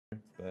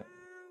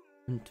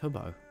And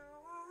Tubbo.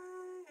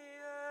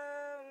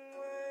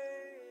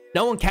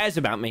 No one cares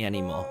about me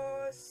anymore.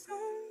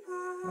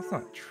 That's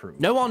not true.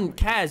 No one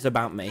cares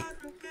about me.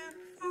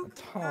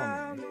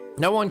 Tommy.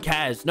 No one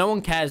cares. No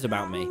one cares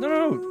about me.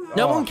 No.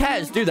 No one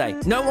cares, do they?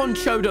 No one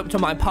showed up to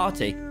my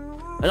party.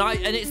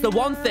 And it's the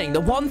one thing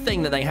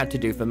that they had to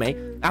do for me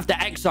after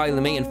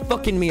exiling me and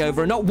fucking me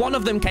over, and not one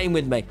of them came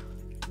with me.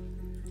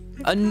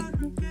 And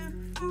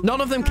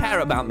none of them care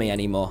about me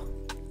anymore.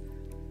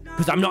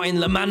 Because I'm not in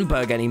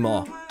Lemanberg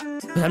anymore.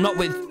 Because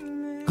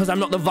I'm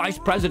not the vice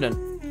president.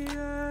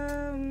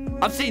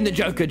 I've seen the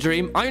Joker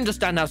dream. I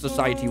understand how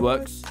society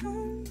works.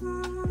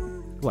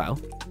 Well,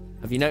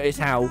 have you noticed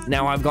how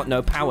now I've got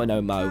no power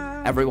no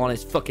mo? Everyone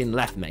has fucking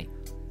left me.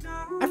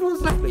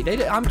 Everyone's left me.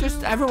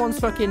 Everyone's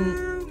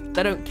fucking,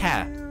 they don't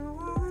care.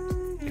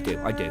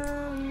 I do.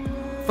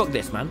 Fuck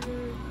this, man.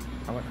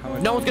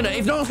 If no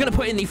one's gonna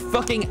put in the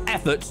fucking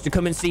efforts to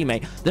come and see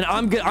me, then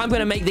I'm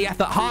gonna make the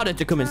effort harder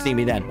to come and see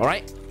me then, all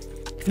right?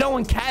 If no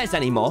one cares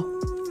anymore.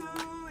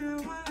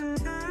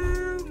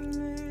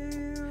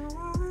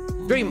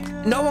 Dream,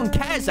 no one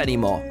cares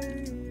anymore.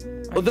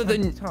 Other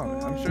than Tom,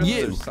 I'm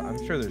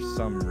sure there's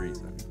some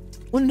reason.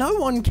 Well, no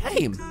one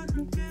came.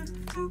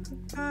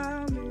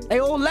 They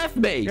all left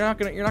me. You're not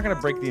gonna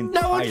break the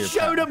entire. No one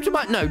showed up to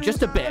my. No,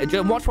 just a bit.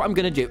 Just watch what I'm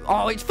gonna do.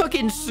 Oh, it's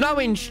fucking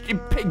snowing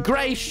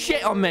grey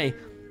shit on me.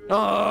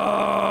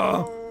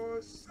 Oh.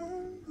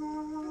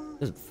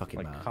 Doesn't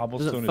fucking matter.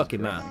 Doesn't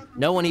fucking matter.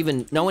 No one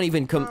even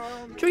come.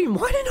 Dream,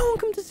 why did no one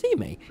come to see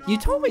me? You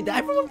told me that.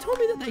 Everyone told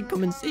me that they'd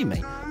come and see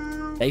me.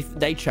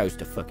 They chose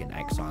to fucking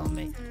exile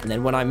me. And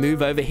then when I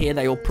move over here,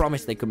 they all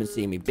promised they'd come and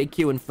see me. Big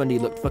Q and Fundy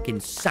looked fucking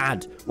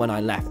sad when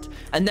I left.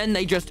 And then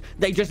they just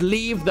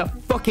leave the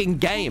fucking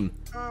game.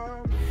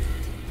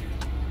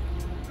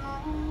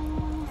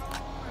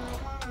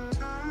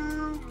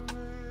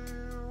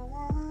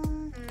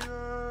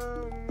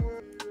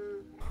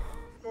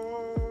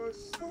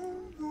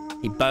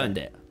 He burned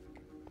it.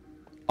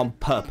 On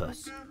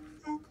purpose.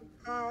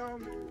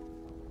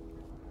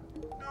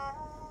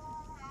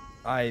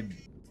 I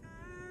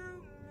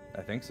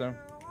think so.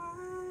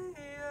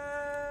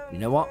 You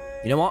know what?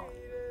 You know what?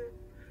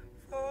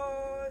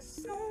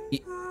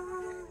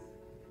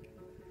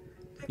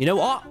 You know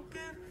what?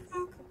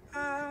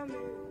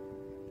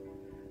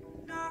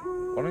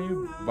 Why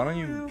don't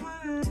you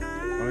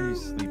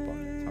sleep on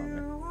it,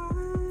 Tommy?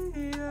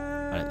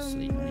 I don't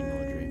sleep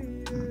anymore, Dream.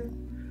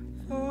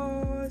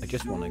 I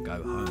just want to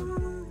go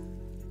home.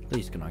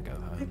 Please, can I go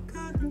home?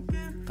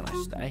 Can I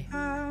stay?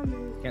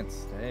 You can't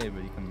stay,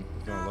 but you can.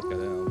 If you want to look at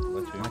it, I'll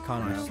let you. Why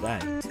can't I stay?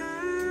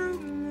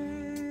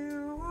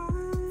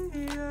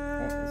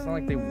 Well, it's not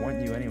like they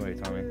want you anyway,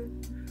 Tommy.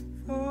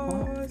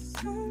 What?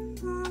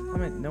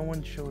 Tommy, no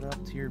one showed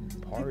up to your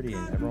party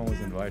and everyone was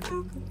invited.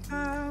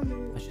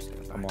 Let's just go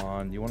back. Come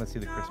on, do you want to see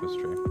the Christmas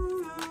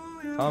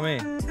tree? Tommy,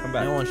 come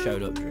back. No one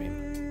showed up,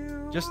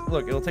 Dream. Just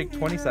look, it'll take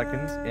 20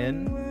 seconds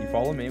in. You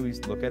follow me, we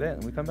look at it,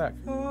 and we come back.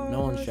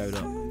 No one showed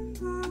up.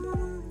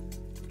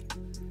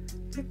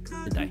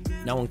 Did they?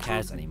 No one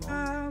cares anymore.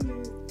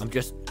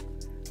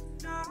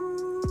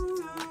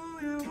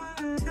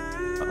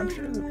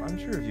 I'm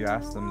sure if you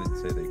asked them, they'd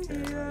say they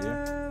care about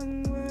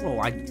you. Well,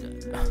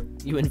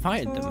 you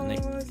invited them and they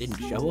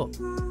didn't show up.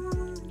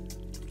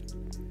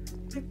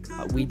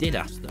 We did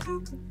ask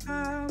them.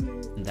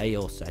 And they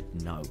all said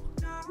no.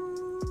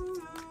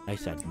 They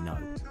said no.